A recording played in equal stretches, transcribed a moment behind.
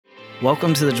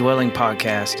Welcome to the Dwelling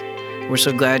Podcast. We're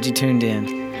so glad you tuned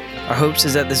in. Our hopes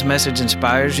is that this message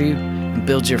inspires you and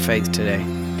builds your faith today.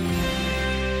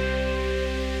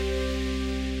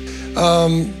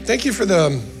 Thank you for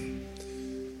the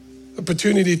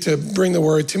opportunity to bring the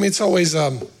word to me. It's always,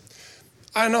 I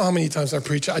don't know how many times I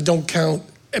preach. I don't count.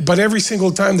 But every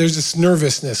single time there's this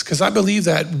nervousness because I believe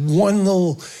that one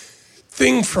little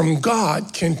thing from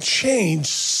God can change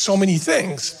so many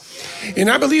things. And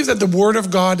I believe that the word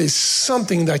of God is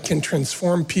something that can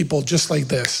transform people just like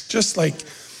this. Just like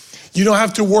you don't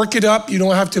have to work it up. You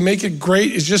don't have to make it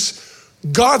great. It's just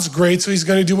God's great, so he's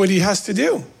going to do what he has to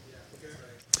do.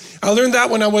 I learned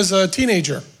that when I was a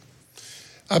teenager.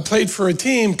 I played for a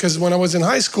team because when I was in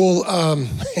high school,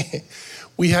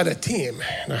 we had a team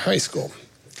in high school.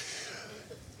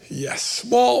 Yes.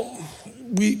 Well,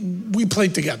 we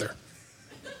played together.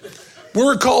 We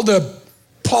were called a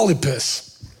polypus.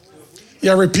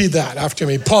 Yeah, repeat that after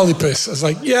me. Polypus. I was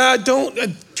like, yeah, don't,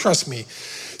 trust me.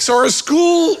 So our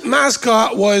school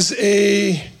mascot was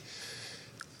a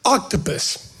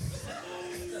octopus.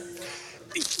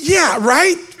 Yeah,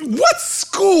 right? What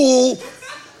school,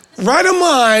 right of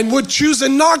mine, would choose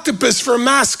an octopus for a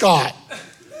mascot?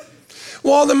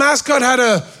 Well, the mascot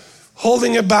had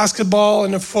holding a basketball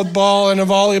and a football and a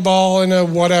volleyball and a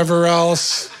whatever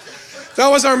else. That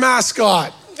was our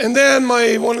mascot. And then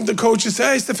one of the coaches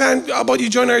said, hey, Stefan, how about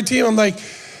you join our team? I'm like,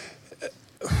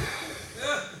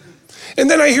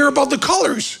 and then I hear about the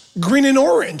colors, green and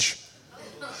orange.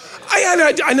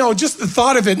 I know, just the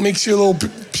thought of it makes you a little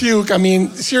puke. I mean,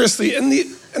 seriously, and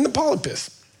the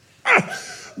polypus.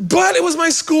 But it was my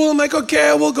school. I'm like,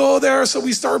 okay, we'll go there. So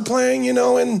we started playing,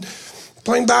 and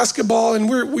playing basketball, and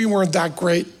we weren't that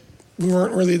great. We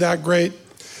weren't really that great.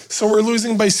 So we're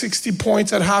losing by 60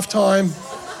 points at halftime.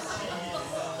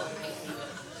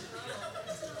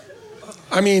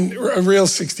 I mean, a real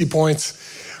 60 points.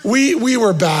 We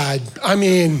were bad. I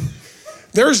mean,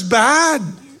 there's bad,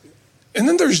 and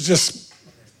then there's just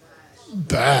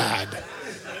bad.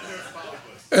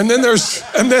 And then there's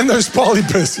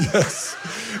polypus, yes.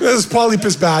 There's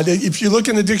polypus bad. If you look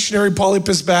in the dictionary,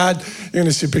 polypus bad, you're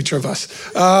gonna see a picture of us.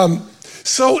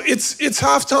 So it's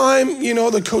halftime,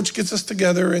 the coach gets us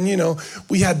together, and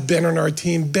we had Ben on our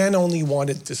team. Ben only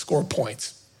wanted to score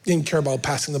points. Didn't care about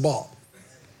passing the ball.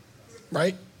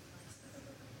 Right?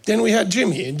 Then we had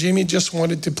Jimmy, and Jimmy just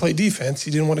wanted to play defense. He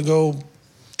didn't want to go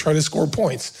try to score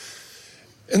points.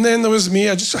 And then there was me.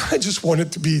 I just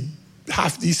wanted to be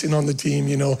half decent on the team.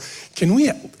 Can we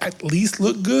at least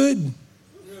look good?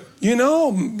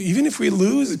 Even if we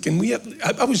lose, can we?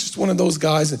 I was just one of those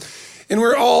guys, and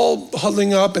we're all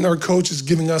huddling up, and our coach is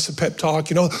giving us a pep talk.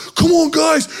 Come on,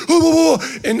 guys!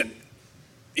 And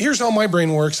here's how my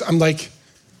brain works. I'm like,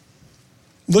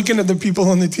 looking at the people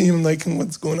on the team, I'm like,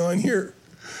 what's going on here?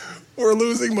 We're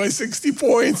losing by 60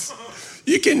 points.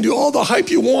 You can do all the hype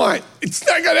you want. It's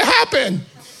not gonna happen.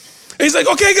 And he's like,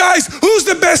 okay, guys, who's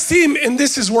the best team? And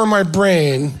this is where my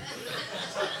brain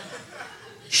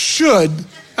should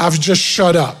have just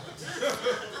shut up.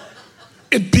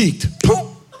 It peaked.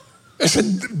 I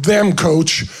said, damn,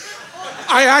 coach.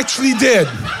 I actually did.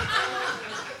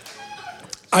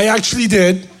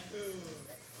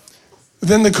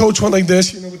 Then the coach went like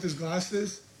this, with his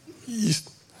glasses.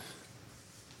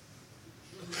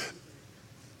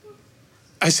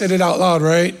 I said it out loud,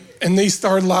 right? And they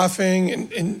started laughing,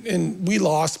 and we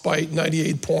lost by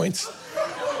 98 points.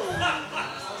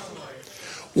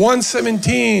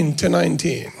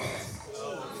 117-19.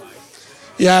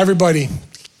 Yeah, everybody,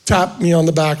 tap me on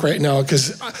the back right now,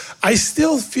 because I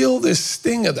still feel this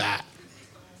sting of that.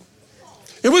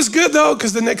 It was good though,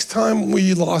 because the next time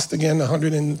we lost again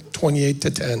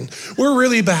 128-10. We're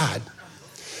really bad.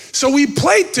 So we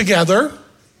played together,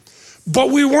 but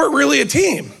we weren't really a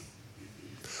team.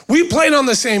 We played on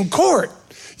the same court,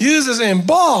 used the same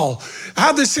ball,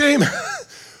 had the same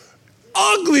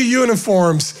ugly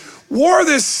uniforms, wore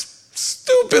this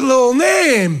stupid little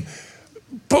name,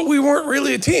 but we weren't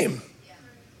really a team.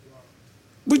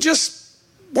 We just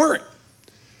weren't.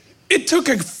 It took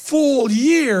a full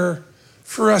year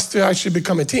for us to actually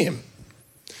become a team.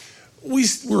 We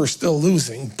were still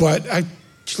losing, but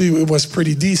actually it was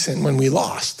pretty decent when we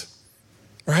lost,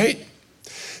 right?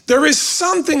 There is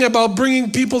something about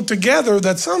bringing people together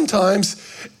that sometimes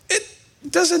it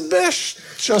doesn't mesh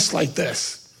just like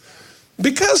this,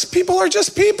 because people are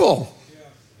just people.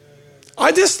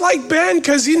 I dislike Ben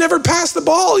because he never passed the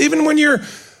ball. Even when you're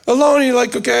alone, you're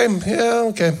like, okay,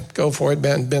 go for it,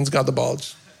 Ben. Ben's got the ball.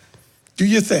 Just do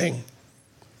your thing.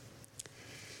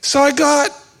 So I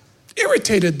got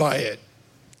irritated by it,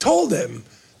 told him.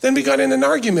 Then we got in an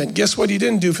argument. Guess what he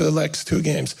didn't do for the next 2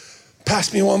 games?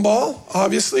 Pass me one ball,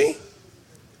 obviously.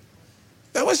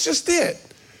 That was just it.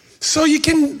 So you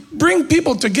can bring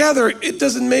people together. It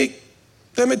doesn't make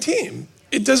them a team.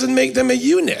 It doesn't make them a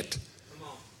unit.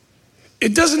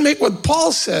 It doesn't make what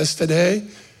Paul says today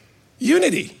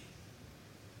unity.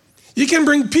 You can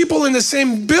bring people in the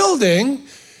same building.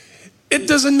 It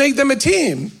doesn't make them a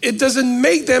team. It doesn't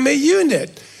make them a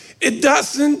unit. It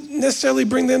doesn't necessarily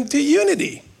bring them to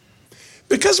unity.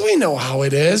 Because we know how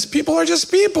it is. People are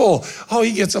just people. Oh,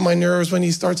 he gets on my nerves when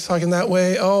he starts talking that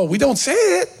way. Oh, we don't say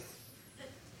it.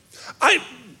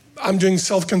 I'm doing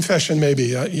self-confession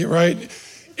maybe, you're right?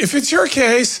 If it's your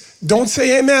case, don't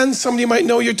say amen. Somebody might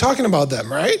know you're talking about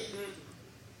them, right?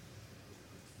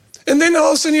 And then all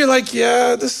of a sudden you're like,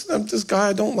 yeah, this guy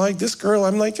I don't like, this girl,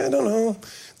 I'm like, I don't know.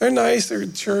 They're nice, they're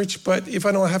in church, but if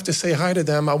I don't have to say hi to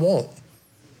them, I won't.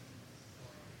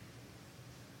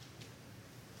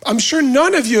 I'm sure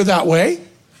none of you are that way.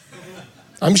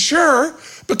 I'm sure.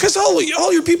 Because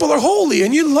all your people are holy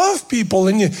and you love people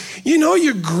and you know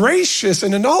you're gracious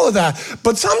and all of that.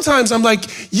 But sometimes I'm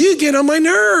like, you get on my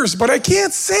nerves, but I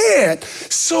can't say it.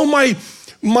 So my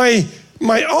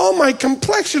all my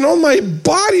complexion, all my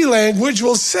body language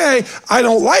will say, I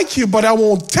don't like you, but I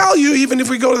won't tell you even if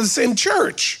we go to the same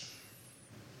church.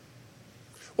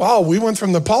 Wow, we went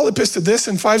from the polypus to this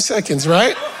in 5 seconds,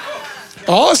 right?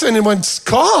 All of a sudden it went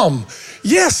calm.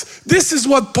 Yes, this is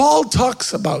what Paul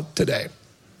talks about today.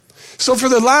 So for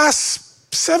the last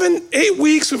 7-8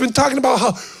 weeks, we've been talking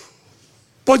about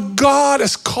what God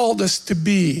has called us to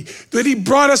be, that he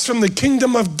brought us from the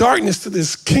kingdom of darkness to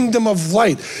this kingdom of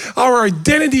light. Our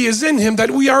identity is in him,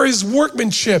 that we are his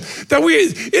workmanship,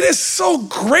 it is so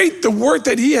great the work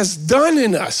that he has done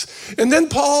in us. And then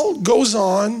Paul goes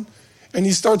on and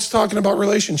he starts talking about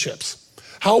relationships,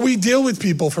 how we deal with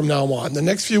people from now on. The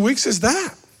next few weeks is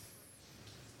that.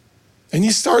 And he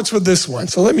starts with this one.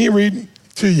 So let me read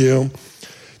to you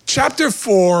chapter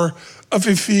 4 of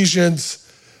Ephesians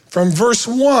from verse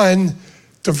 1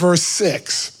 to verse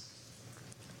 6.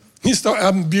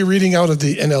 I'll be reading out of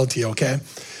the NLT, okay?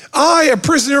 I, a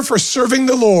prisoner for serving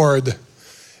the Lord.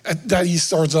 That he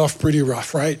starts off pretty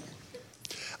rough, right?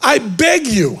 I beg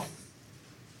you.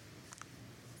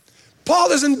 Paul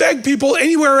doesn't beg people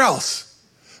anywhere else.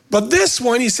 But this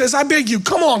one, he says, I beg you,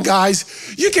 come on,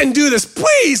 guys. You can do this.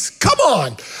 Please, come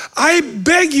on. I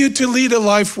beg you to lead a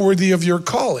life worthy of your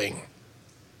calling.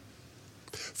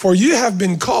 For you have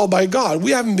been called by God.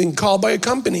 We haven't been called by a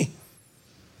company.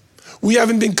 We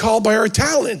haven't been called by our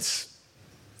talents.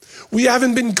 We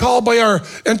haven't been called by our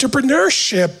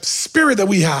entrepreneurship spirit that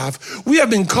we have. We have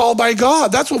been called by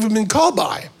God. That's what we've been called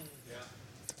by.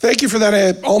 Thank you for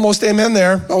that almost amen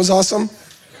there. That was awesome.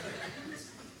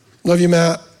 Love you,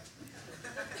 Matt.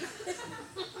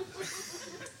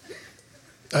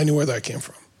 I knew where that came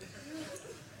from.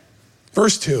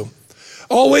 Verse 2,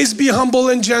 always be humble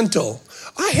and gentle.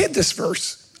 I hate this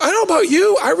verse. I don't know about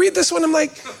you. I read this one, I'm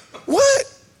like,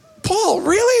 what? Paul,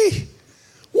 really?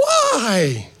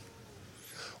 Why?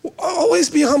 Always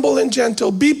be humble and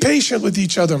gentle. Be patient with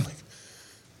each other. I'm like,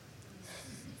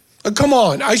 come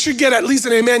on, I should get at least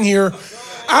an amen here.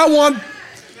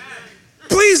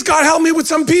 Please, God, help me with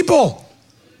some people.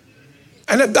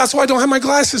 And that's why I don't have my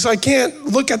glasses. I can't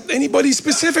look at anybody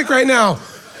specific right now.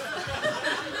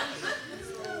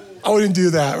 I wouldn't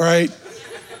do that, right?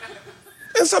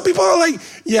 And some people are like,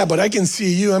 yeah, but I can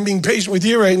see you. I'm being patient with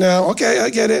you right now. Okay, I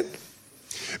get it.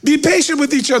 Be patient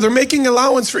with each other, making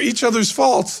allowance for each other's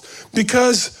faults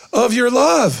because of your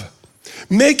love.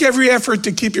 Make every effort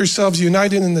to keep yourselves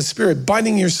united in the Spirit,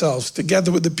 binding yourselves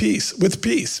together with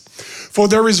peace. For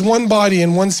there is one body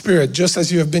and one Spirit, just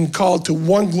as you have been called to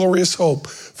one glorious hope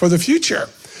for the future.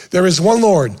 There is one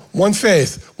Lord, one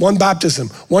faith, one baptism,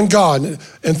 one God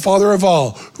and Father of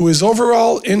all, who is over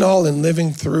all, in all, and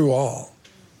living through all.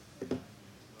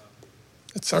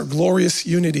 It's our glorious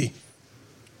unity.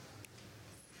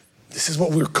 This is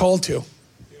what we're called to.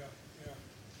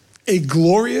 A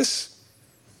glorious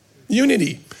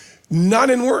unity, not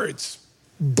in words,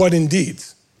 but in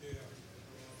deeds.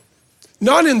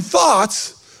 Not in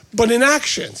thoughts, but in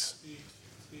actions.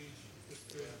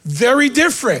 Very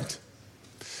different.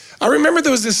 I remember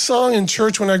there was this song in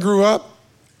church when I grew up.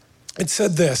 It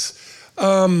said this,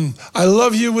 I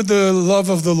love you with the love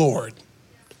of the Lord.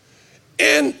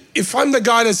 And if I'm the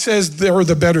guy that says they're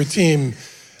the better team,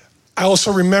 I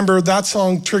also remember that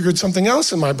song triggered something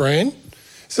else in my brain.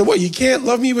 So what, you can't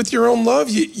love me with your own love?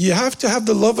 You have to have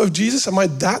the love of Jesus? Am I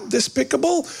that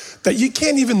despicable that you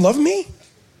can't even love me?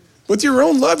 With your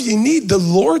own love, you need the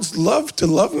Lord's love to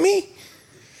love me?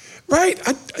 Right?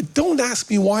 Don't ask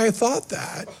me why I thought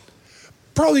that.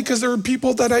 Probably because there were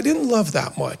people that I didn't love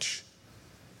that much.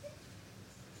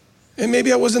 And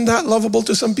maybe I wasn't that lovable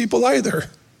to some people either.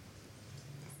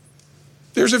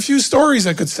 There's a few stories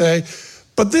I could say,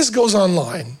 but this goes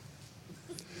online.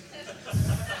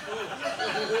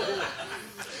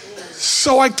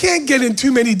 So I can't get in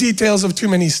too many details of too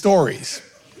many stories.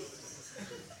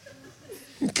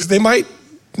 Because they might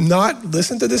not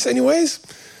listen to this anyways,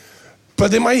 but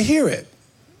they might hear it.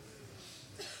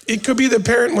 It could be the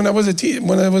parent when I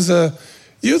was a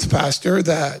youth pastor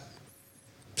that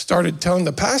started telling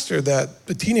the pastor that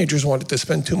the teenagers wanted to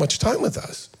spend too much time with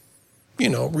us. You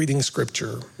know, reading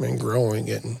scripture and growing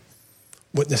and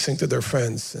witnessing to their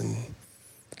friends and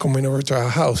coming over to our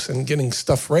house and getting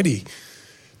stuff ready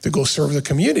to go serve the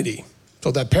community.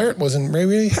 So that parent wasn't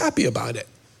really happy about it.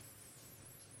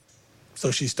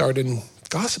 So she started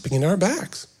gossiping in our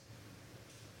backs.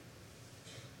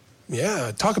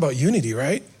 Yeah, talk about unity,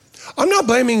 right? I'm not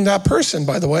blaming that person,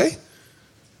 by the way.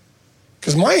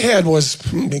 Because my head was,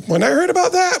 when I heard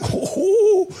about that,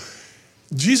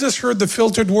 Jesus heard the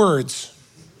filtered words.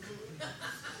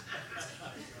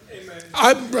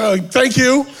 Thank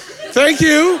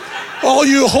you, all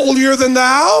you holier than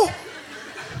thou.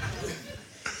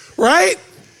 Right?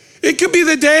 It could be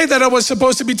the day that I was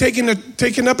supposed to be taking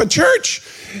up a church,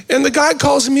 and the guy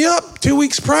calls me up 2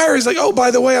 weeks prior. He's like, oh,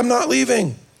 by the way, I'm not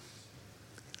leaving.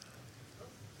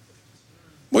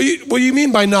 What do you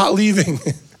mean by not leaving?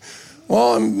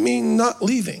 Well, I mean not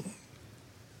leaving.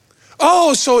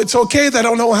 Oh, so it's okay that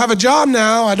I don't have a job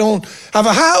now. I don't have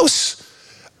a house.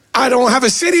 I don't have a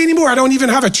city anymore. I don't even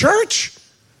have a church.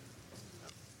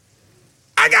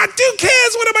 I got 2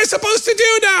 kids. What am I supposed to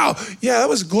do now? Yeah, that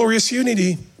was glorious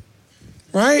unity,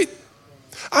 right?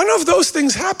 I don't know if those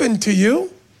things happen to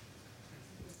you.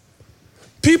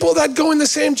 People that go in the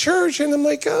same church, and I'm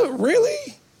like, oh,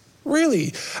 really?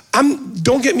 Really?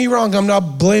 Don't get me wrong, I'm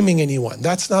not blaming anyone.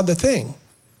 That's not the thing.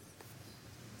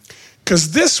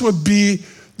 Because this would be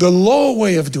the low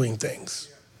way of doing things.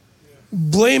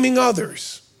 Blaming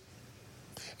others.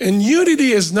 And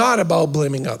unity is not about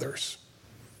blaming others.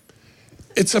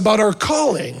 It's about our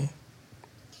calling.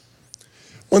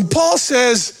 When Paul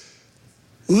says,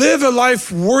 live a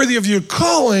life worthy of your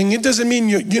calling, it doesn't mean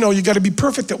you got to be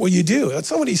perfect at what you do. That's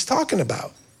not what he's talking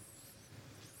about.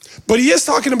 But he is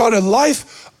talking about a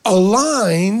life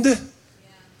aligned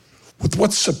with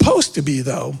what's supposed to be,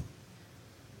 though.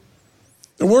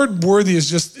 The word worthy is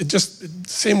just the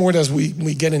same word as we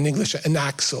get in English, an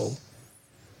axle.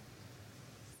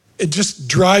 It just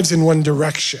drives in one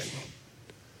direction,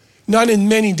 not in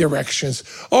many directions.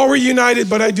 Oh, we're united,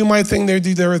 but I do my thing, they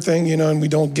do their thing, and we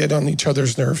don't get on each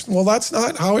other's nerves. Well, that's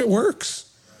not how it works.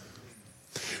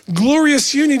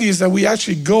 Glorious unity is that we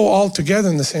actually go all together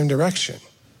in the same direction.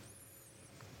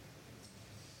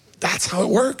 That's how it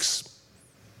works.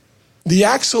 The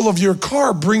axle of your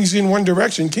car brings you in one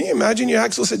direction. Can you imagine your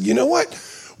axle said, you know what?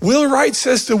 Wheel right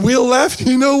says to wheel left.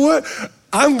 You know what?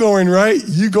 I'm going right,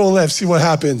 you go left, see what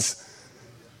happens.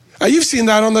 You've seen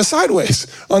that on the sideways,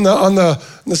 on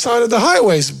the side of the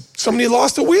highways. Somebody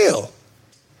lost a wheel.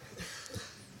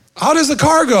 How does the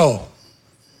car go?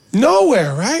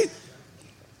 Nowhere, right?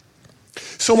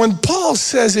 So when Paul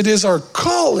says it is our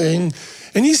calling,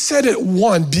 and he said it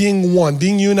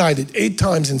being united 8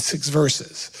 times in 6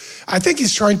 verses. I think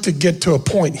he's trying to get to a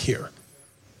point here.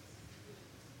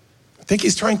 I think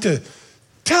he's trying to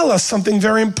tell us something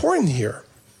very important here.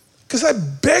 Because I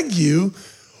beg you,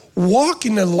 walk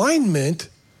in alignment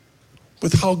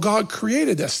with how God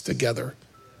created us together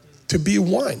to be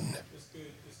one.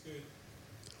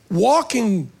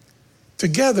 Walking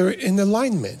together in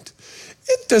alignment.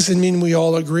 It doesn't mean we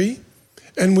all agree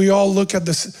and we all look at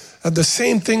the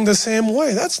same thing the same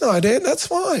way. That's not it. That's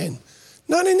fine.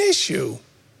 Not an issue.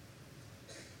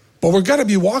 But we've got to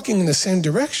be walking in the same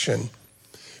direction.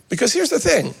 Because here's the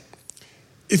thing.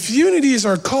 If unity is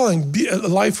our calling, be a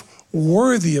life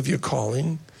worthy of your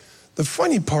calling, the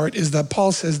funny part is that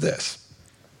Paul says this,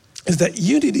 is that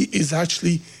unity is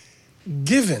actually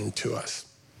given to us.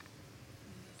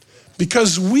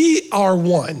 Because we are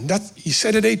one. He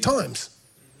said it 8 times.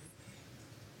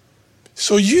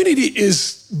 So unity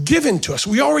is given to us.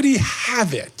 We already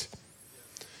have it.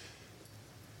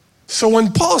 So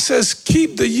when Paul says,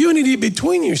 keep the unity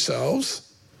between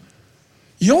yourselves,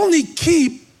 you only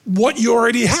keep what you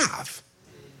already have.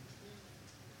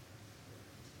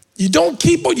 You don't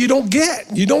keep what you don't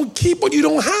get. You don't keep what you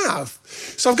don't have.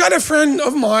 So I've got a friend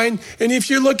of mine, and if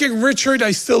you're looking, Richard,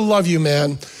 I still love you,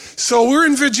 man. So we're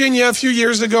in Virginia a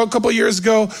couple years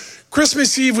ago.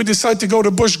 Christmas Eve, we decided to go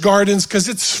to Busch Gardens because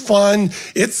it's fun,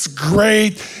 it's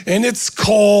great, and it's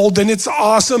cold, and it's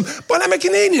awesome. But I'm a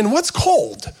Canadian, what's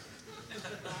cold?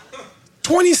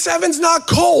 27's not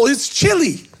cold, it's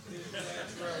chilly.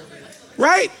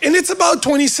 right? And it's about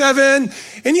 27,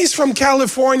 and he's from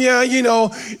California,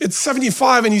 it's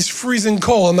 75 and he's freezing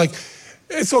cold. I'm like,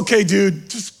 it's okay, dude.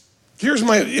 Just here's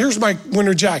my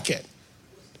winter jacket.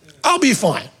 I'll be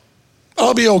fine.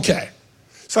 I'll be okay.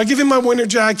 So I give him my winter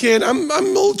jacket. I'm a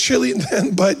little chilly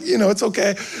then, but it's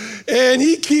okay. And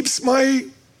he keeps my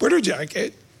winter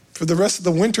jacket for the rest of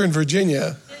the winter in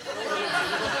Virginia.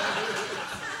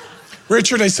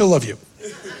 Richard, I still love you.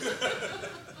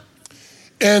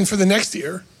 And for the next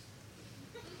year.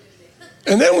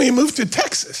 And then we moved to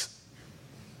Texas.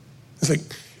 It's like,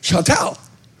 Chantal,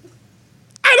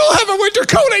 I don't have a winter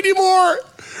coat anymore.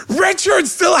 Richard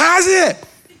still has it.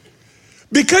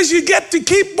 Because you get to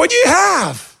keep what you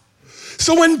have.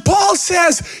 So when Paul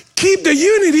says, keep the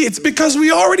unity, it's because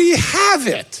we already have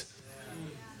it.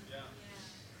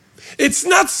 It's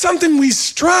not something we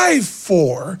strive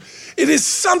for. It is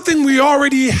something we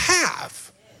already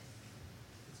have.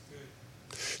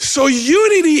 So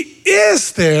unity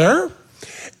is there,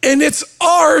 and it's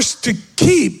ours to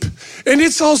keep, and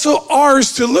it's also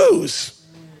ours to lose.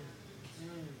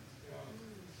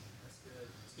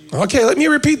 Okay, let me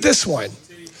repeat this one.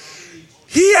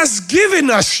 He has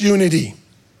given us unity.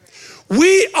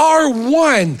 We are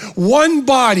one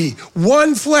body,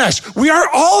 one flesh. We are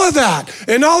all of that.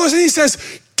 And all of a sudden he says,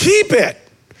 keep it.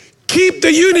 Keep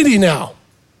the unity now.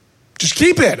 Just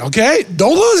keep it, okay?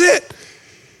 Don't lose it.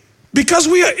 Because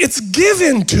it's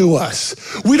given to us.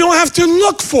 We don't have to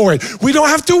look for it. We don't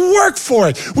have to work for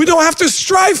it. We don't have to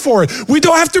strive for it. We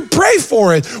don't have to pray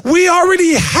for it. We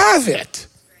already have it.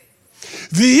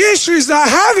 The issue is not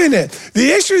having it.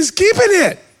 The issue is keeping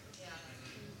it.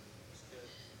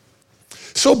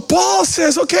 So Paul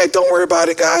says, okay, don't worry about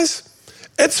it, guys.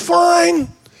 It's fine.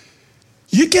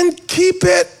 You can keep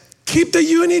it. Keep the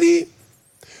unity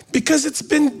because it's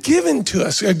been given to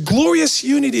us. A glorious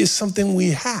unity is something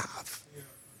we have.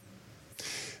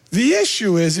 The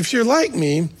issue is, if you're like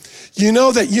me, you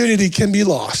know that unity can be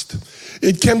lost.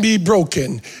 It can be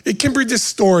broken. It can be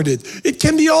distorted. It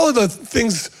can be all of the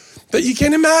things that you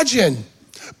can imagine.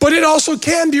 But it also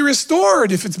can be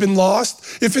restored if it's been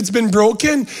lost, if it's been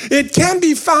broken. It can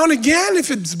be found again if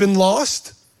it's been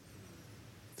lost.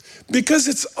 Because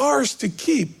it's ours to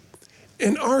keep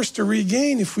and ours to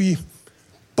regain if we,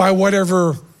 by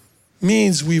whatever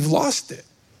means, we've lost it.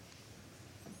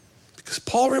 Because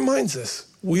Paul reminds us,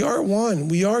 we are one,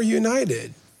 we are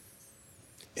united.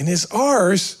 And it's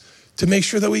ours to make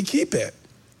sure that we keep it.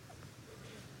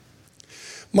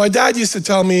 My dad used to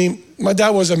tell me, my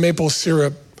dad was a maple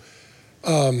syrup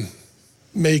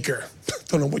maker.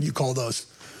 Don't know what you call those.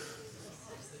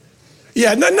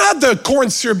 Yeah, not the corn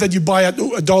syrup that you buy at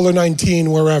 $1.19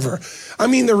 wherever. I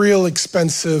mean the real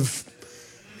expensive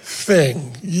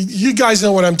thing. You guys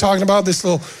know what I'm talking about. This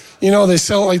little, they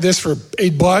sell it like this for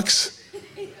 $8.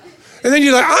 And then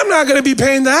you're like, I'm not going to be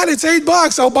paying that. It's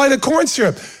 $8. I'll buy the corn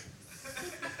syrup.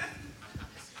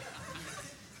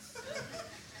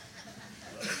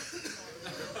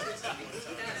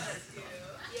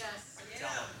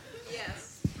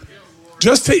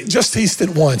 Just taste it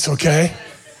once, okay?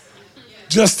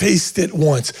 Just taste it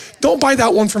once. Don't buy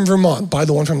that one from Vermont. Buy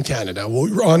the one from Canada.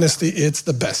 Well, honestly, it's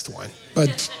the best one.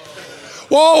 But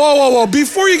whoa.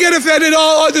 Before you get offended,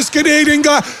 this Canadian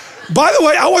guy. By the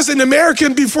way, I was an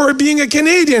American before being a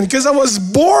Canadian because I was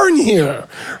born here,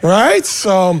 right?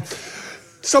 So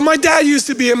my dad used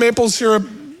to be a maple syrup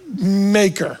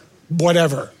maker,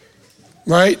 whatever,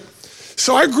 right?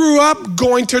 So I grew up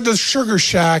going to the sugar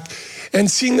shack and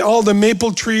seeing all the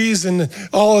maple trees and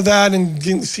all of that and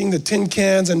seeing the tin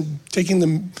cans and taking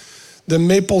the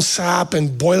maple sap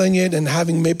and boiling it and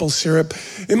having maple syrup.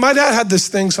 And my dad had this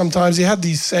thing sometimes. He had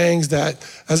these sayings that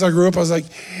as I grew up, I was like,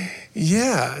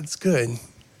 yeah, it's good.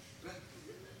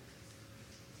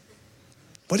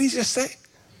 What did he just say?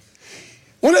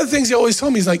 One of the things he always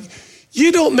told me is like,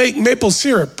 you don't make maple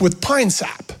syrup with pine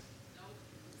sap.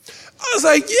 I was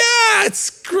like, yeah,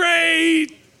 it's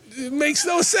great. It makes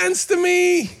no sense to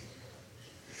me.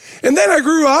 And then I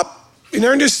grew up and I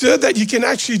understood that you can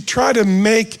actually try to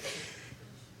make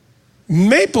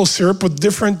maple syrup with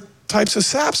different types of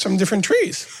saps from different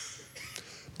trees.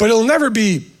 But it'll never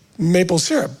be maple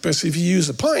syrup, because if you use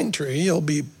a pine tree, it'll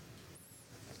be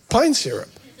pine syrup.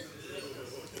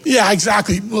 Yeah,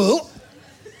 exactly.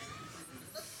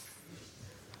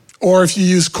 Or if you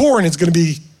use corn, it's going to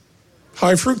be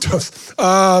high fructose.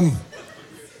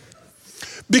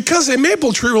 Because a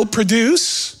maple tree will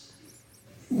produce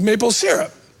maple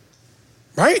syrup,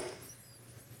 right?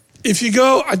 If you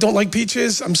go, I don't like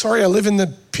peaches. I'm sorry, I live in the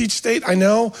peach state. I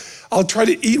know. I'll try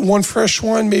to eat one fresh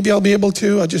one. Maybe I'll be able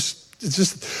to.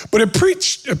 But a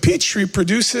peach tree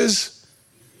produces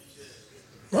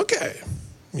Okay,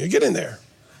 you get in there.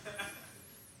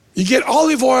 You get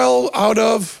olive oil out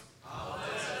of,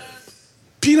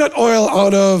 peanut oil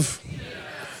out of,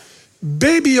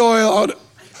 baby oil out of,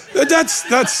 that's,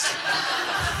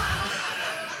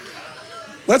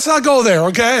 let's not go there,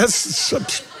 okay?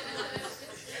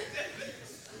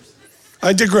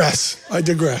 I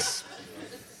digress.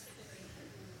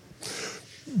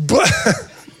 But,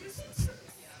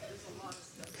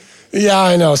 yeah,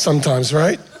 I know sometimes,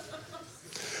 right?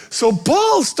 So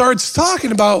Paul starts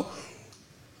talking about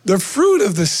the fruit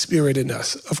of the Spirit in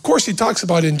us. Of course, he talks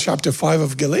about it in chapter 5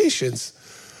 of Galatians,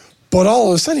 but all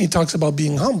of a sudden he talks about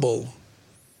being humble,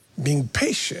 being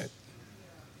patient,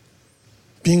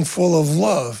 being full of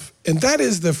love. And that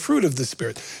is the fruit of the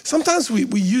Spirit. Sometimes we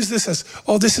use this as,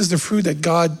 oh, this is the fruit that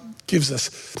God gives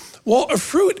us. Well, a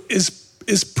fruit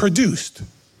is produced.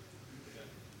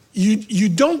 You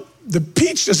don't, the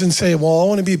peach doesn't say, well, I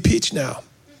want to be a peach now.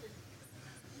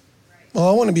 Well,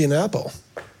 I want to be an apple.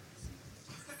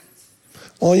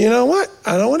 Well, you know what?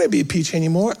 I don't want to be a peach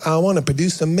anymore. I want to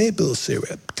produce some maple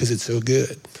syrup because it's so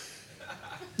good.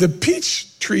 The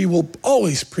peach tree will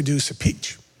always produce a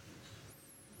peach.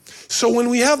 So when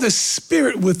we have the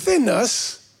Spirit within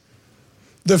us,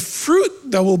 the fruit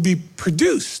that will be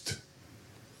produced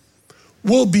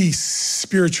will be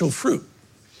spiritual fruit.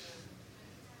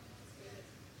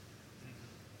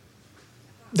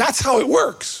 That's how it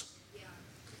works.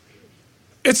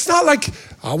 It's not like,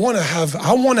 I want to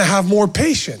have more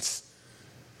patience.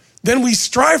 Then we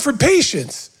strive for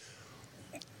patience.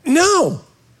 No.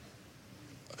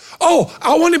 Oh,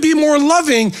 I want to be more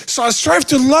loving, so I strive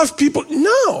to love people.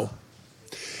 No.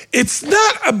 It's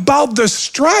not about the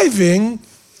striving,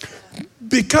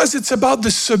 because it's about the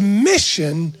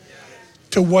submission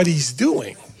to what he's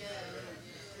doing.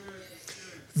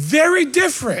 Very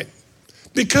different,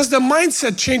 because the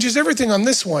mindset changes everything on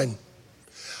this one.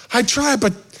 I try,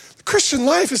 but Christian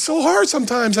life is so hard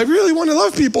sometimes. I really want to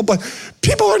love people, but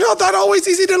people are not that always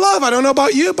easy to love. I don't know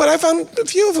about you, but I found a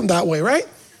few of them that way, right?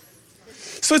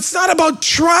 So it's not about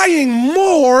trying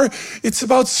more. It's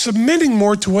about submitting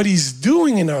more to what he's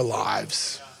doing in our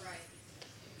lives.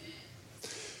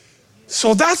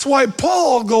 So that's why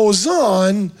Paul goes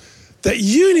on that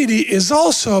unity is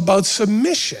also about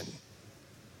submission.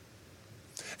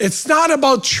 It's not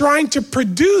about trying to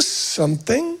produce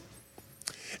something.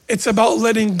 It's about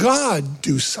letting God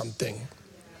do something.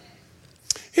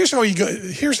 Here's how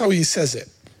he says it.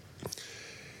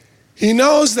 He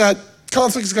knows that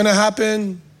conflict is going to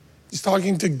happen. He's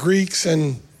talking to Greeks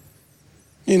and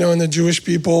the Jewish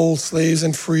people, slaves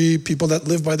and free, people that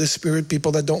live by the Spirit,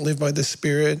 people that don't live by the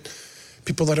Spirit,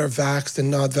 people that are vaxxed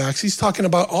and not vaxxed. He's talking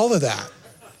about all of that.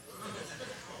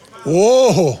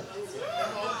 Whoa.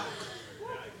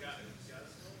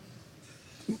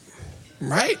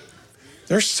 Right?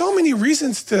 There's so many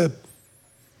reasons to,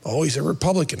 oh, he's a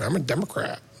Republican, I'm a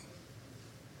Democrat.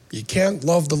 You can't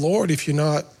love the Lord if you're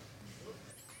not.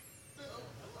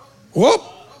 Whoop.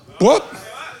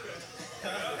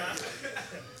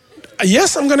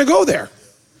 Yes, I'm going to go there.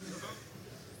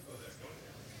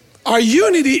 Our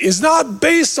unity is not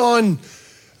based on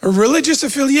a religious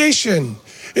affiliation.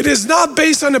 It is not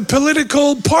based on a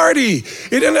political party.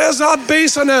 It is not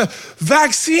based on a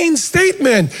vaccine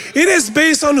statement. It is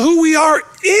based on who we are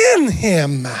in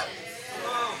him.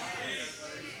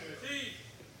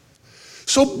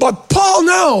 So, but Paul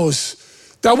knows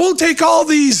that we'll take all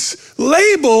these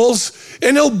labels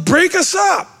and it'll break us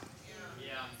up.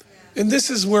 And this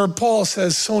is where Paul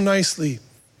says so nicely,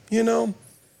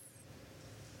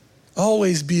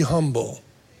 always be humble.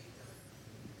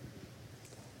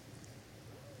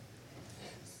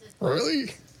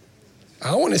 Really?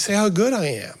 I want to say how good I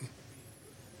am.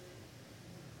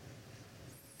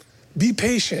 Be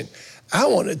patient. I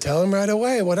want to tell him right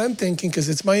away what I'm thinking because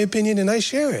it's my opinion and I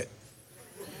share it.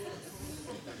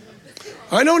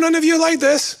 I know none of you like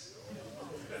this.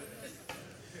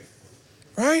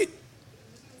 Right?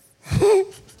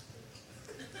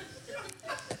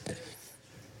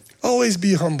 Always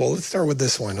be humble. Let's start with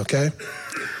this one, okay?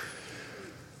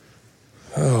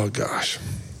 Oh, gosh.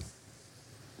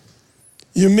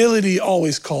 Humility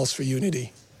always calls for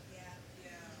unity.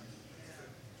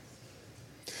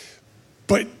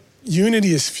 But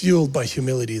unity is fueled by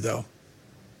humility, though.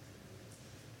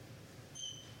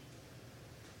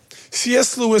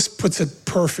 C.S. Lewis puts it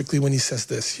perfectly when he says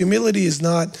this. Humility is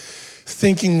not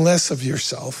thinking less of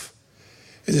yourself.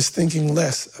 It is thinking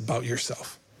less about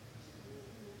yourself.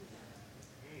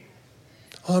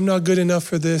 Oh, I'm not good enough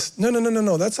for this.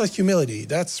 No. That's not humility.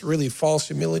 That's really false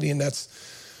humility, and that's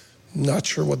not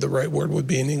sure what the right word would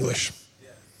be in English.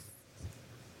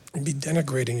 You'd be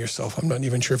denigrating yourself. I'm not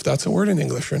even sure if that's a word in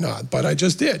English or not, but I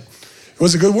just did. It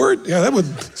was a good word. Yeah, that would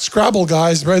Scrabble,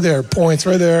 guys, right there. Points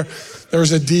right there.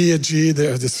 There's a D, a G,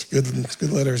 there's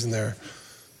good letters in there.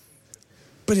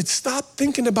 But it's stop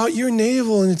thinking about your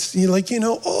navel and it's like,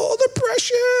 oh, the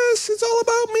precious, it's all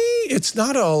about me. It's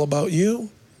not all about you.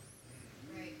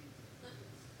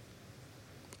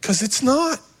 Because it's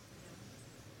not.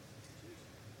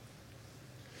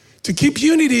 To keep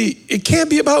unity, it can't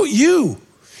be about you.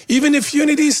 Even if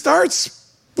unity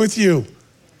starts with you.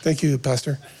 Thank you,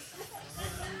 Pastor.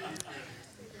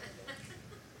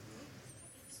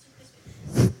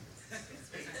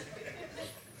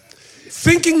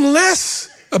 Thinking less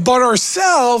about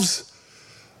ourselves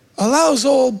allows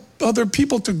all other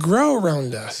people to grow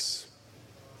around us.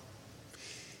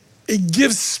 It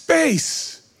gives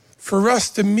space for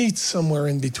us to meet somewhere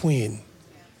in between.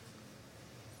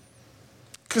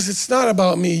 Because it's not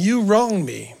about me. You wronged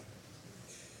me.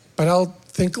 But I'll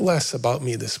think less about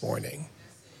me this morning.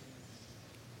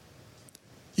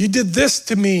 You did this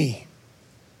to me.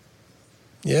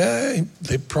 Yeah,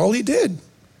 they probably did.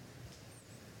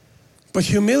 But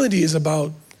humility is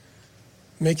about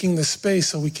making the space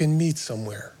so we can meet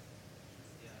somewhere.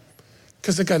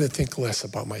 Because I got to think less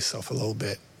about myself a little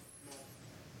bit.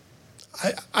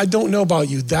 I don't know about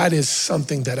you. That is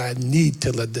something that I need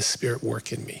to let the Spirit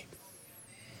work in me.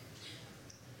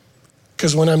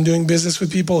 Because when I'm doing business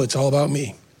with people, it's all about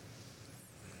me.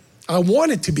 I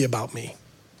want it to be about me.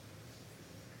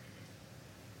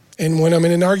 And when I'm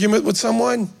in an argument with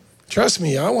someone, trust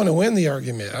me, I want to win the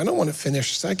argument. I don't want to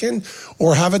finish second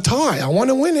or have a tie. I want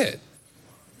to win it.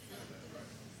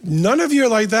 None of you are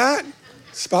like that.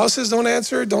 Spouses, don't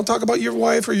answer. Don't talk about your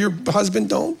wife or your husband.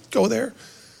 Don't go there.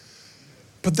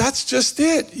 But that's just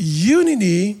it.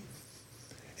 Unity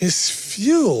is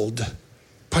fueled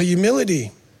by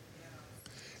humility.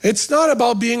 It's not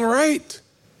about being right.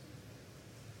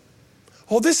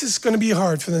 Oh, this is going to be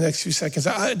hard for the next few seconds.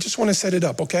 I just want to set it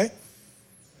up, okay?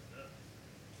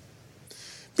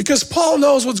 Because Paul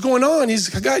knows what's going on. He's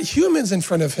got humans in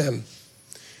front of him.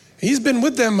 He's been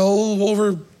with them a little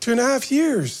over 2.5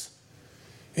 years.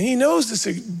 And he knows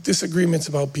disagreements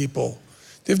about people.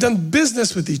 They've done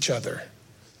business with each other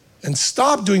and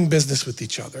stopped doing business with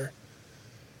each other.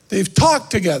 They've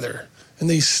talked together and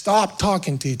they stopped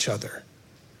talking to each other.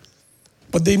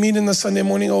 But they meet in the Sunday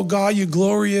morning, oh God, you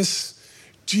glorious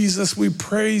Jesus, we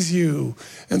praise you.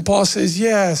 And Paul says,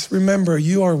 yes, remember,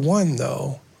 you are one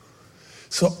though.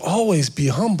 So always be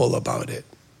humble about it.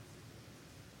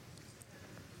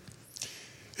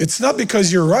 It's not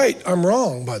because you're right, I'm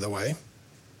wrong, by the way.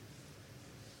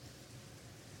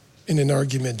 In an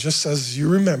argument, just as you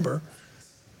remember.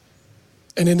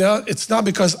 And it's not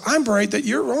because I'm right that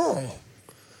you're wrong.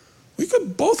 We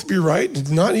could both be right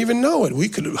and not even know it. We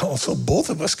could also, both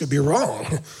of us could be wrong.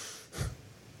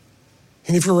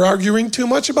 And if we're arguing too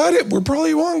much about it, we're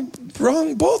probably wrong,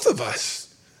 both of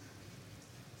us.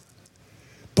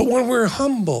 But when we're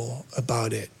humble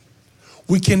about it,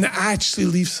 we can actually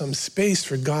leave some space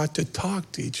for God to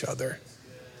talk to each other.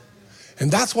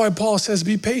 And that's why Paul says,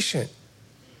 be patient.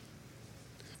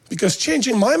 Because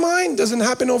changing my mind doesn't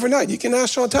happen overnight. You can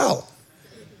ask Chantal.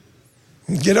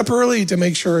 Get up early to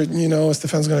make sure,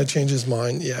 Stefan's going to change his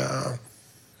mind. Yeah.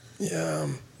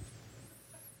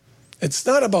 It's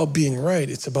not about being right.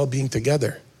 It's about being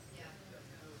together.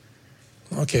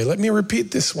 Okay, let me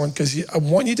repeat this one because I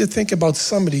want you to think about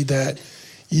somebody that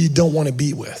you don't want to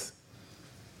be with.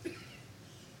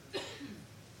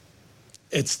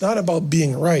 It's not about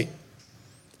being right.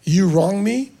 You wrong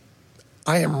me.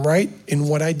 I am right in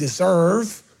what I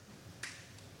deserve.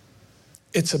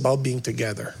 It's about being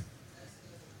together.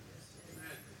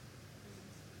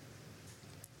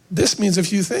 This means a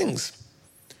few things.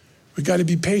 We got to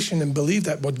be patient and believe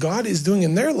that what God is doing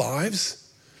in their lives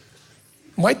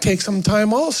might take some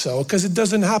time also, because it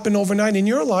doesn't happen overnight in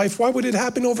your life. Why would it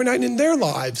happen overnight in their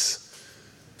lives?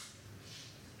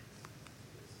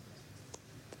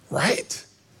 Right?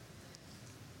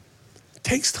 It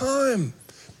takes time.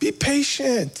 Be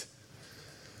patient.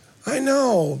 I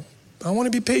know. I want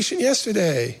to be patient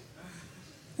yesterday.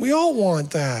 We all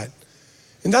want that.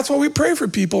 And that's why we pray for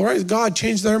people, right? God,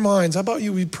 change their minds. How about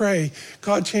you? We pray,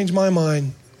 God, change my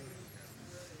mind.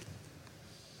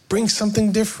 Bring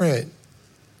something different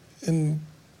in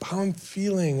how I'm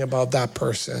feeling about that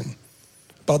person,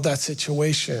 about that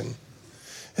situation.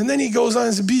 And then he goes on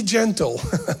and says, be gentle.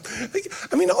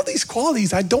 All these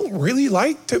qualities I don't really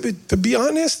like, to be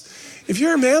honest. If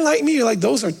you're a man like me, you're like,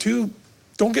 those are too,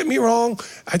 don't get me wrong,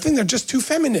 I think they're just too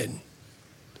feminine.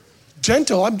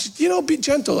 Gentle, be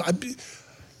gentle.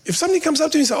 If somebody comes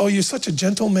up to me and says, oh, you're such a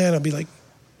gentle man, I'll be like,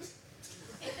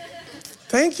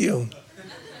 Thank you.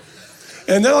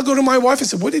 And then I'll go to my wife and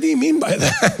say, what did he mean by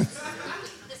that?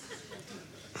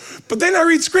 But then I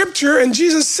read scripture and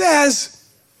Jesus says,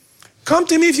 come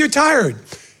to me if you're tired.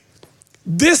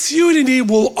 This unity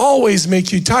will always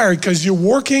make you tired because you're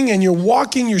working and you're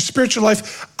walking your spiritual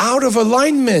life out of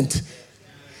alignment.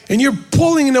 And you're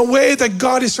pulling in a way that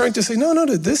God is trying to say, no,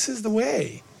 this is the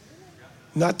way.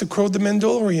 Not to quote the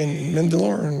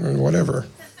Mandalorian or whatever.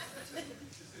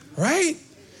 Right?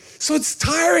 So it's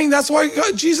tiring. That's why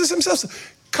Jesus himself said,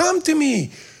 come to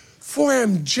me, for I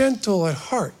am gentle at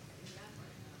heart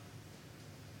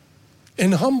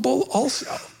and humble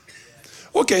also.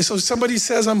 Okay, so somebody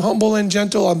says I'm humble and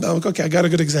gentle. I'm okay, I got a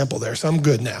good example there, so I'm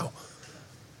good now.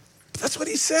 But that's what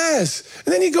he says.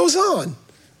 And then he goes on.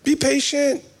 Be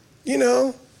patient,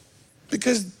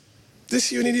 because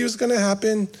this unity is going to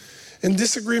happen and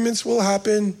disagreements will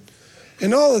happen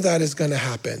and all of that is going to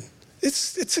happen.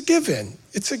 It's a given.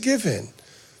 It's a given.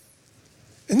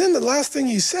 And then the last thing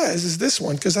he says is this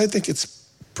one, because I think it's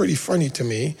pretty funny to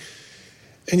me.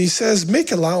 And he says,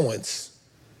 make allowance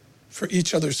for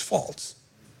each other's faults.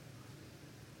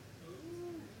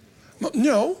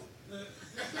 No.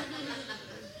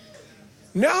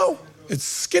 No. It's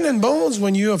skin and bones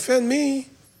when you offend me.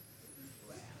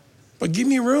 But give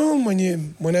me room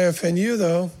when I offend you,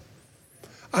 though.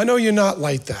 I know you're not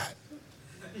like that.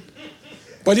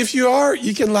 But if you are,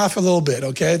 you can laugh a little bit,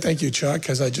 okay? Thank you, Chuck,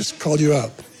 because I just called you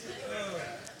up.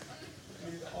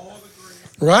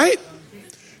 Right?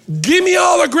 Give me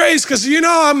all the grace, because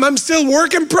I'm still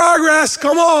work in progress.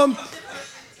 Come on.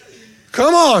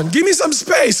 Come on. Give me some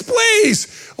space,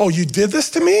 please. Oh, you did this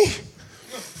to me?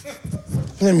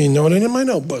 Let me note it in my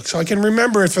notebook so I can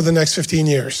remember it for the next 15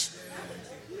 years.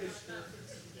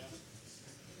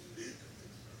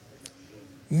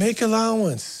 Make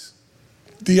allowance.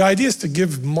 The idea is to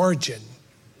give margin.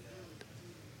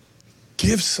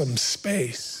 Give some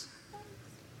space.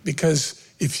 Because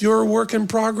if you're a work in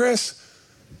progress,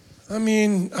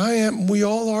 we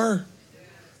all are.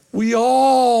 We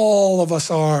all of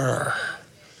us are.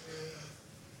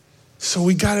 So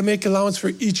we got to make allowance for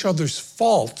each other's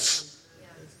faults.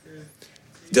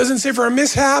 It doesn't say for our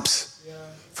mishaps,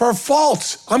 for our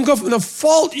faults. I'm going to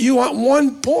fault you at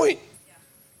one point.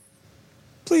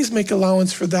 Please make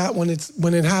allowance for that when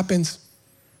it happens.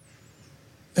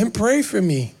 And pray for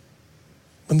me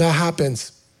when that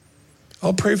happens.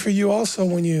 I'll pray for you also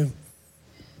when you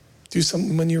do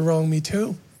something when you wrong me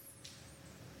too.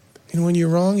 And when you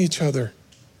wrong each other.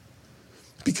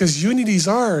 Because unity is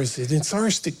ours, and it's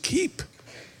ours to keep.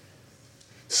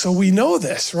 So we know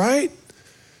this, right?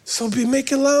 So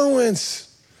make allowance.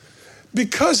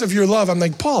 Because of your love. I'm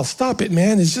like, Paul, stop it,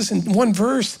 man. It's just in one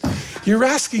verse. You're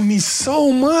asking me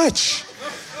so much.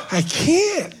 I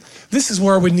can't. This is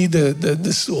where I would need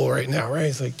the stool right now, right?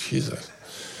 It's like, Jesus.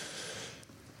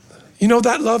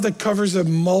 That love that covers a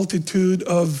multitude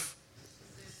of...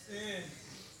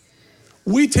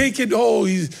 We take it,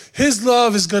 his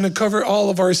love is going to cover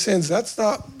all of our sins. That's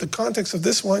not the context of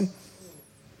this one.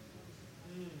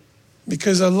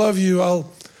 Because I love you,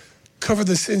 I'll cover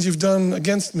the sins you've done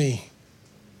against me.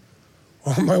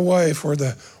 Or my wife, or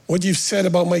what you've said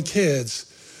about my kids,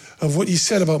 of what you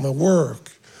said about my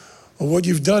work, or what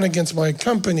you've done against my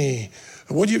company,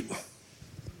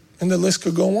 and the list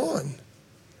could go on.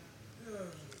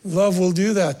 Love will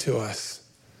do that to us.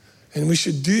 And we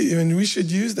should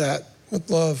use that with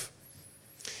love.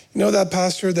 That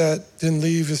pastor that didn't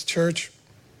leave his church?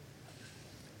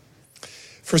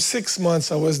 For 6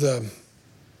 months,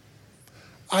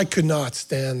 I could not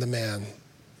stand the man.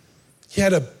 He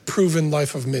had a proven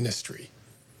life of ministry.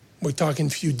 We're talking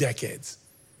few decades.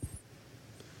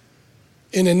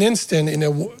 In an instant, in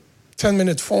a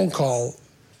 10-minute phone call,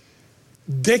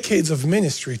 decades of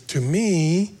ministry to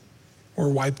me were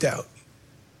wiped out.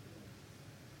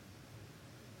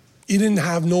 He didn't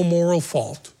have no moral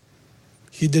fault.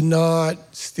 He did not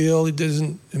steal. He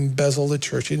didn't embezzle the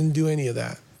church. He didn't do any of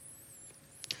that.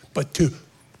 But to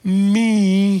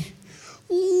me,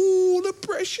 the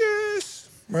precious,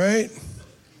 right?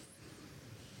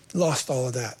 Lost all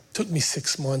of that. Took me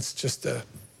 6 months just to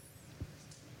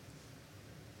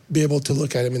be able to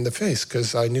look at him in the face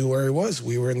because I knew where he was.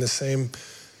 We were in the same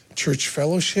church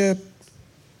fellowship.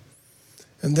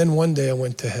 And then one day I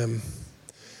went to him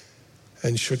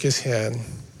and shook his hand.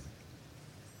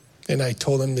 And I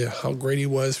told him how great he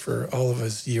was for all of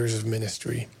his years of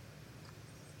ministry.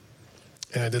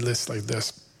 And I did this like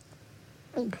this.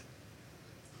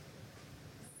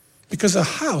 Because a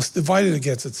house divided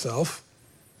against itself,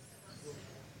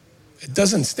 it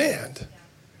doesn't stand.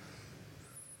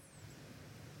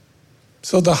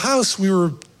 So the house we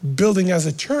were building as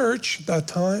a church at that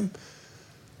time,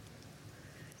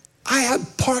 I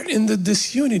had part in the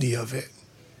disunity of it.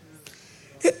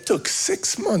 It took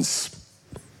 6 months.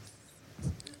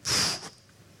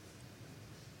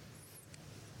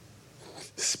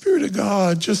 Spirit of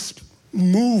God just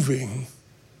moving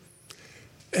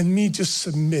and me just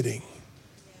submitting.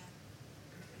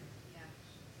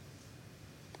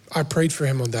 I prayed for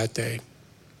him on that day.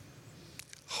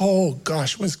 Oh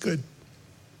gosh, it was good.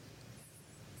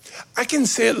 I can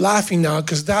say it laughing now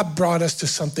because that brought us to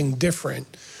something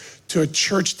different, to a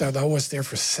church that I was there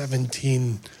for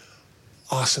 17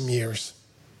 awesome years.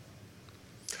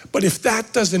 But if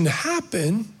that doesn't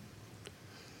happen,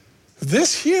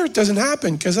 this here doesn't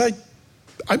happen because I'd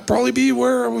probably be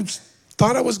where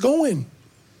thought I was going.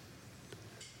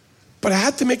 But I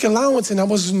had to make allowance and I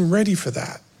wasn't ready for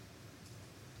that.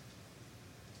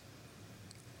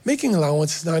 Making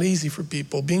allowance is not easy for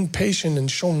people. Being patient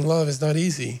and showing love is not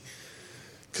easy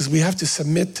because we have to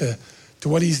submit to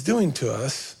what he's doing to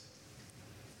us.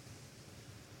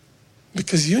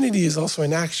 Because unity is also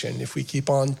an action. If we keep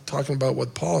on talking about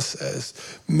what Paul says,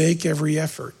 make every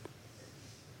effort.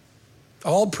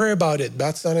 I'll pray about it.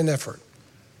 That's not an effort.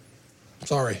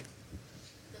 Sorry.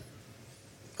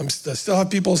 I still have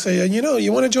people say,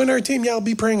 you want to join our team? Yeah, I'll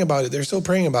be praying about it. They're still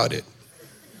praying about it.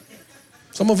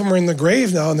 Some of them are in the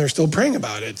grave now and they're still praying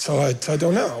about it. So I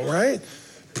don't know, right?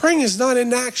 Praying is not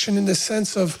an action in the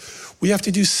sense of we have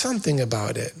to do something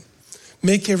about it.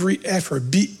 Make every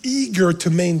effort. Be eager to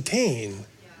maintain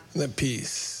the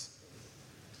peace.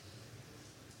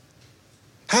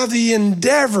 Have the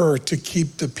endeavor to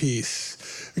keep the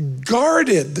peace. Guard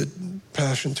it, the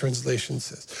Passion Translation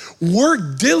says.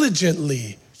 Work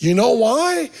diligently. You know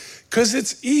why? Because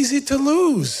it's easy to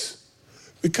lose.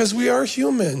 Because we are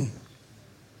human.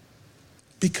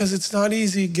 Because it's not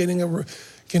easy getting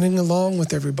along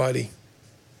with everybody.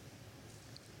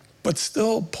 But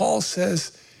still, Paul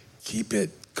says, keep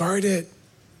it, guard it,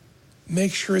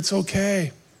 make sure it's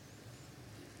okay.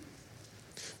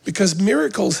 Because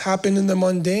miracles happen in the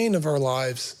mundane of our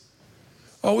lives.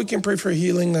 Oh, we can pray for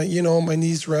healing, my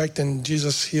knee's wrecked and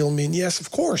Jesus healed me. And yes, of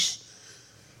course.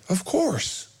 Of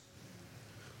course.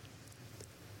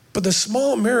 But the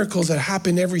small miracles that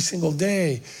happen every single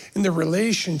day in the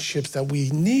relationships that we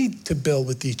need to build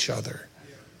with each other,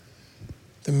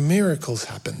 the miracles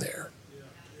happen there.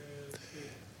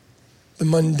 The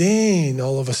mundane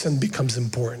all of a sudden becomes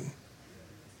important.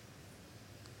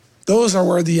 Those are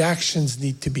where the actions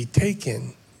need to be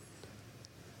taken.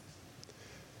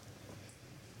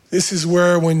 This is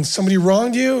where when somebody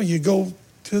wronged you, you go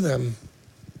to them.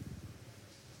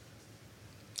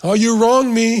 Oh, you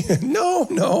wronged me. No.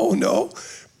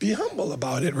 Be humble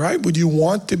about it, right? Would you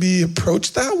want to be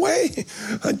approached that way?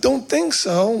 I don't think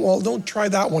so. Well, don't try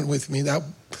that one with me.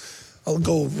 I'll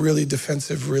go really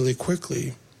defensive really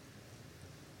quickly.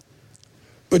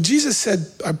 But Jesus said,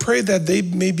 I pray that they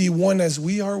may be one as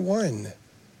we are one.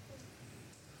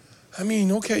 I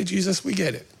mean, okay, Jesus, we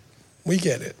get it. We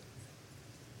get it.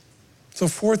 So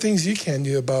 4 things you can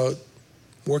do about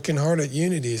working hard at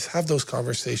unity is have those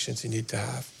conversations you need to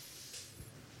have.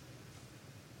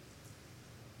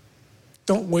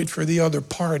 Don't wait for the other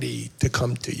party to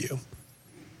come to you.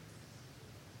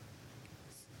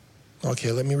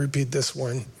 Okay, let me repeat this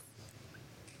one.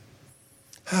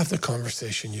 Have the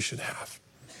conversation you should have.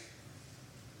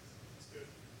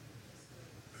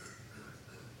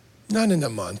 Not in a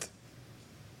month.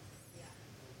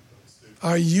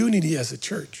 Our unity as a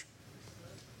church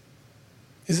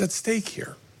is at stake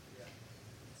here.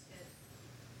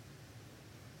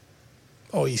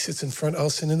 Oh, he sits in front, I'll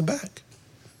sit in the back.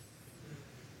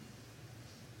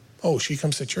 Oh, she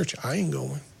comes to church, I ain't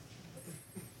going.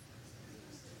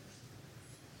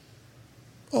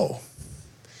 Oh,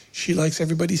 she likes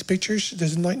everybody's pictures, she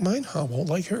doesn't like mine, I won't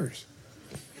like hers.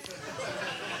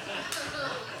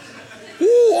 Ooh,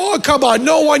 oh, come on,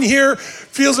 no one here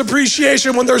feels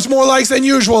appreciation when there's more likes than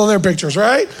usual in their pictures,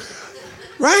 right?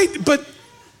 Right? But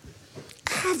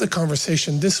have the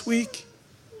conversation this week.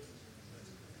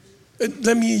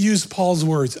 Let me use Paul's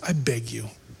words. I beg you.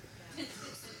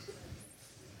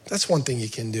 That's one thing you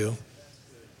can do.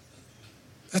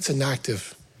 That's an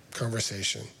active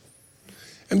conversation.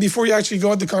 And before you actually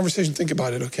go at the conversation, think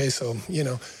about it, okay? So,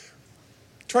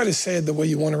 try to say it the way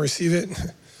you want to receive it.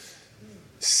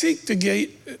 Seek to get,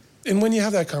 and when you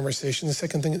have that conversation, the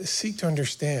second thing is seek to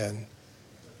understand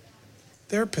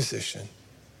their position.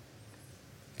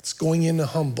 It's going in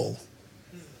humble.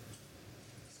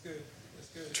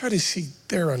 Try to seek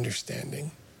their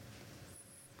understanding,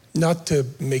 not to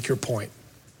make your point,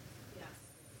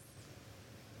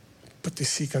 but to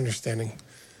seek understanding.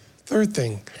 Third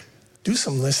thing, do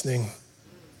some listening.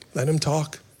 Let them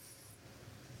talk.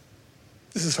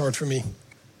 This is hard for me.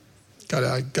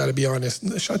 Gotta be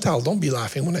honest. Chantal, don't be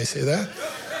laughing when I say that.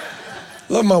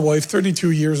 Love my wife,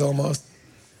 32 years almost.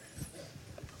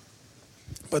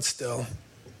 But still.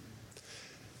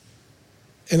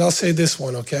 And I'll say this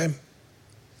one, okay?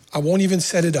 I won't even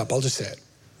set it up. I'll just say it.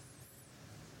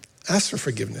 Ask for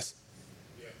forgiveness.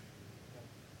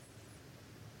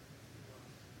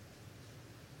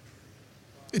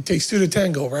 It takes two to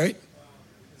tango, right?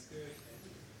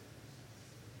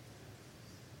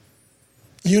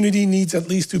 Unity needs at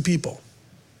least two people.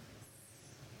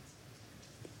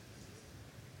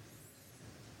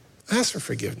 Ask for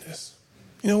forgiveness.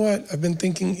 You know what? I've been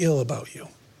thinking ill about you.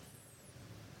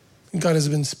 And God has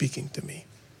been speaking to me.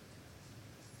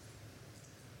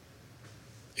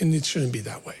 And it shouldn't be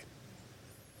that way.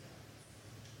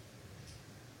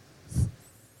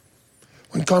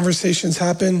 When conversations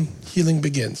happen, healing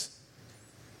begins.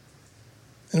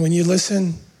 And when you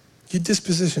listen, your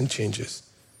disposition changes.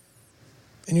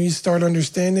 And when you start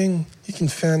understanding, you can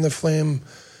fan the flame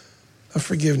of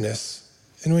forgiveness.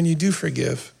 And when you do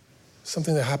forgive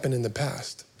something that happened in the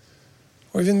past,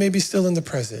 or even maybe still in the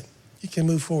present, you can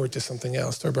move forward to something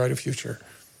else, to a brighter future,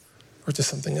 or to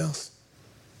something else.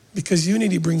 Because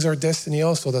unity brings our destiny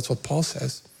also. That's what Paul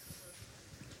says,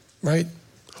 right?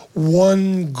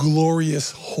 One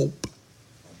glorious hope.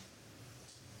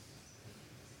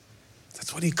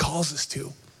 That's what he calls us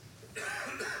to.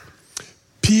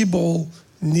 People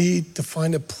need to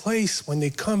find a place when they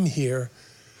come here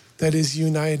that is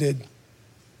united.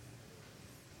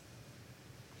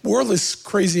 World is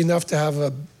crazy enough to have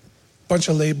a bunch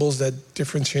of labels that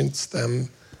differentiates them.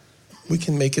 We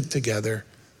can make it together.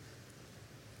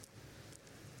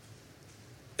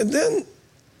 And then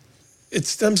it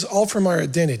stems all from our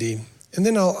identity. And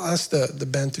then I'll ask the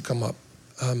band to come up.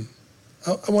 I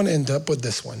want to end up with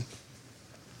this one.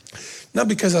 Not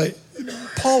because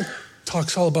Paul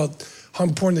talks all about how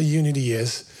important the unity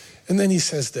is. And then he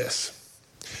says this,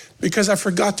 because I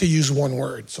forgot to use one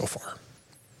word so far.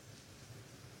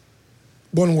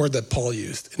 One word that Paul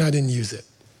used, and I didn't use it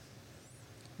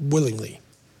willingly,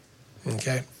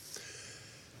 okay?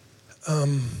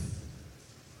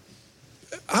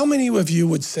 How many of you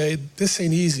would say, this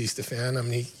ain't easy, Stefan? I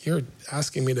mean, you're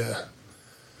asking me to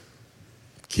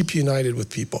keep united with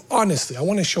people. Honestly, I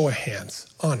want to show of hands,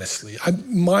 honestly.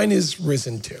 Mine is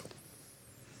risen too.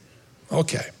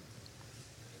 Okay.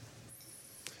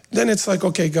 Then it's like,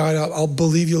 okay, God, I'll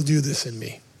believe you'll do this in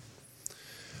me.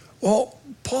 Well,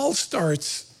 Paul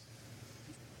starts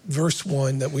verse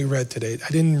 1 that we read today. I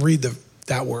didn't read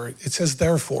that word. It says,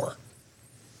 therefore.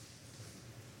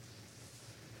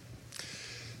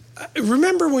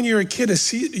 Remember when you were a kid, a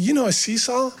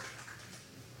seesaw?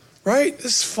 Right?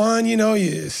 It's fun,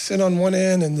 you sit on one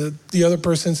end and the other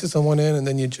person sits on one end and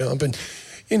then you jump. And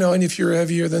if you're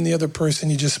heavier than the other person,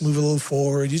 you just move a little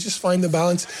forward. You just find the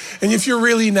balance. And if you're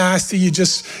really nasty, you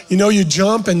just, you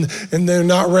jump and they're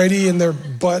not ready and their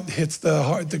butt hits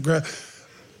the ground.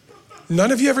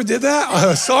 None of you ever did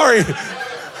that? Sorry.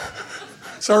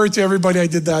 Sorry to everybody I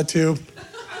did that to.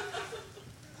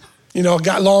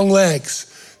 Got long legs.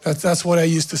 That's what I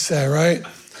used to say, right?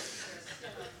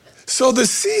 So the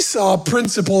seesaw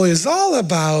principle is all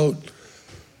about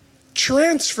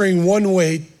transferring one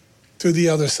weight to the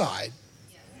other side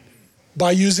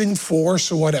by using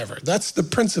force or whatever. That's the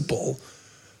principle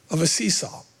of a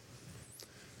seesaw.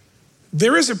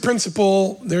 There is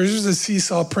a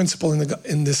seesaw principle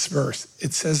in this verse.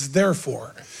 It says,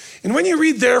 therefore. And when you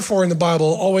read therefore in the Bible,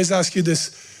 always ask you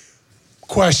this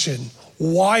question,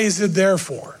 why is it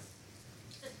therefore?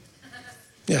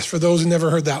 Yes, for those who never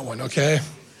heard that one, okay?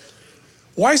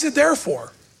 Why is it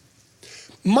therefore?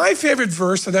 My favorite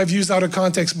verse that I've used out of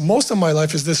context most of my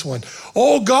life is this one.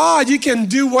 Oh God, you can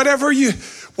do whatever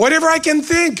I can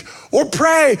think or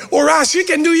pray or ask. You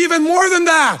can do even more than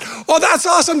that. Oh, that's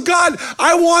awesome. God,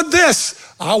 I want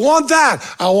this. I want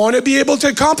that. I want to be able to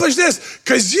accomplish this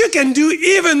because you can do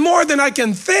even more than I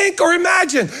can think or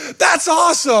imagine. That's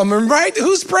awesome. And right?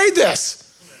 Who's prayed this?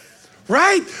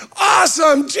 Right?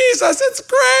 Awesome. Jesus, it's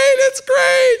great. It's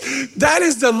great. That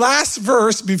is the last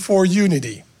verse before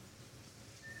unity.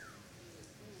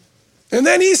 And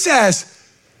then he says,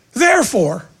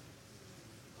 therefore.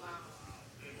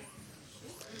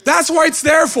 That's why it's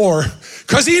therefore.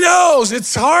 Because he knows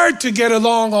it's hard to get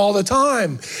along all the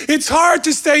time. It's hard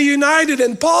to stay united.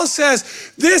 And Paul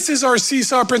says, this is our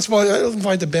seesaw principle. I'll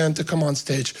invite the band to come on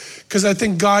stage because I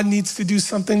think God needs to do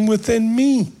something within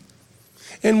me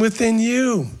and within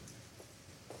you.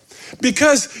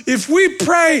 Because if we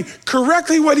pray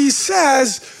correctly what he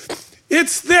says,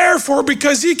 it's therefore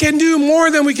because he can do more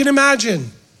than we can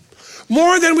imagine,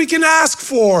 more than we can ask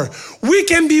for. We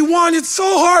can be one. It's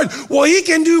so hard. Well, he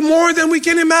can do more than we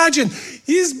can imagine.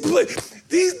 He's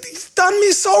done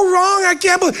me so wrong. I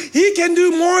can't believe he can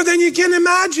do more than you can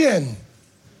imagine.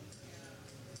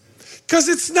 Because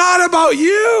it's not about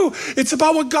you. It's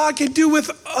about what God can do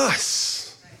with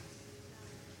us.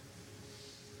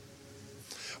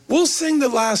 We'll sing the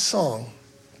last song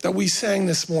that we sang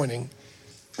this morning.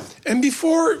 And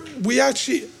before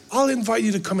I'll invite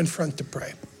you to come in front to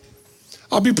pray.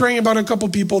 I'll be praying about a couple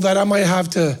people that I might have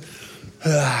to,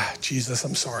 Jesus,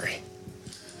 I'm sorry.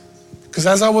 Because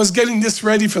as I was getting this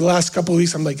ready for the last couple of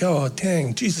weeks, I'm like, oh,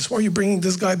 dang, Jesus, why are you bringing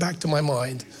this guy back to my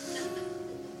mind?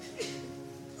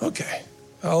 Okay,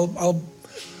 I'll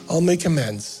make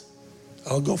amends.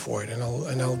 I'll go for it, and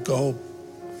I'll go.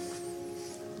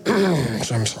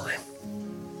 So I'm sorry.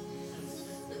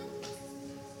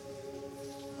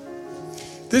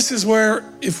 This is where,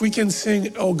 if we can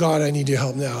sing, oh God, I need your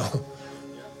help now.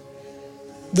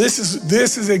 This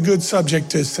is a good subject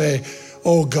to say,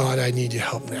 oh God, I need your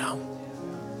help now.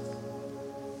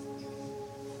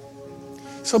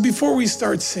 So before we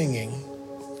start singing,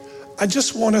 I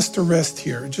just want us to rest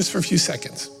here just for a few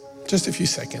seconds. Just a few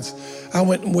seconds. I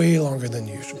went way longer than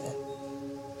usual.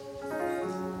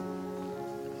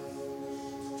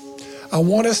 I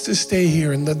want us to stay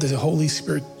here and let the Holy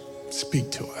Spirit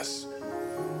speak to us.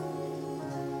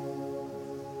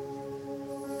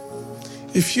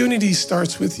 If unity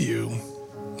starts with you,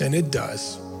 and it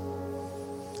does,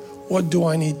 what do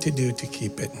I need to do to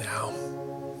keep it now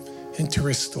and to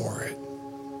restore it?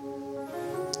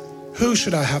 Who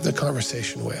should I have the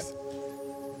conversation with?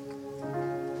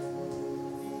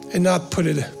 And not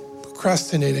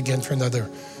procrastinate again for another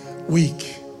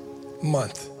week,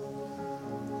 month,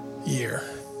 year,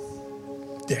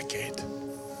 decade.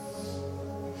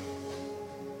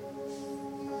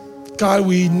 God,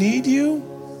 we need you.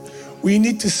 We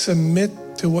need to submit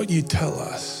to what you tell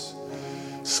us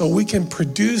so we can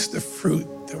produce the fruit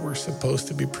that we're supposed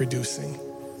to be producing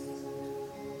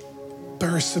by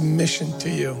our submission to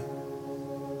you.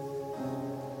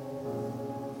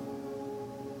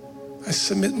 I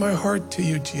submit my heart to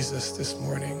you, Jesus, this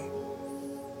morning.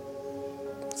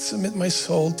 I submit my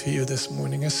soul to you this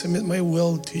morning. I submit my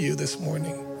will to you this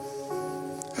morning.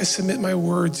 I submit my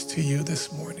words to you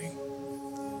this morning.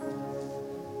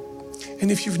 And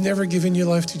if you've never given your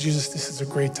life to Jesus, this is a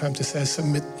great time to say, I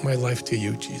submit my life to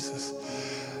you, Jesus.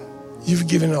 You've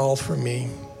given all for me.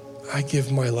 I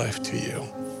give my life to you.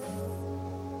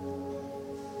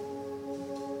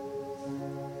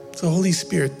 So Holy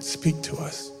Spirit, speak to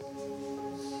us.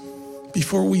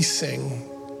 Before we sing,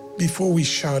 before we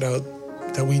shout out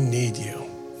that we need you,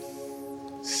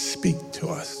 speak to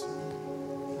us.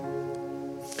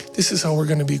 This is how we're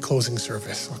going to be closing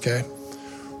service, okay?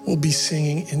 We'll be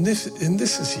singing, and this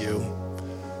is you.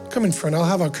 Come in front. I'll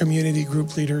have our community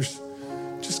group leaders.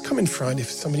 Just come in front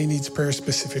if somebody needs prayer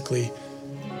specifically.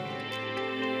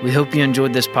 We hope you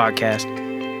enjoyed this podcast.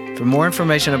 For more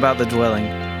information about The Dwelling,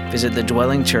 visit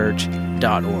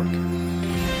thedwellingchurch.org.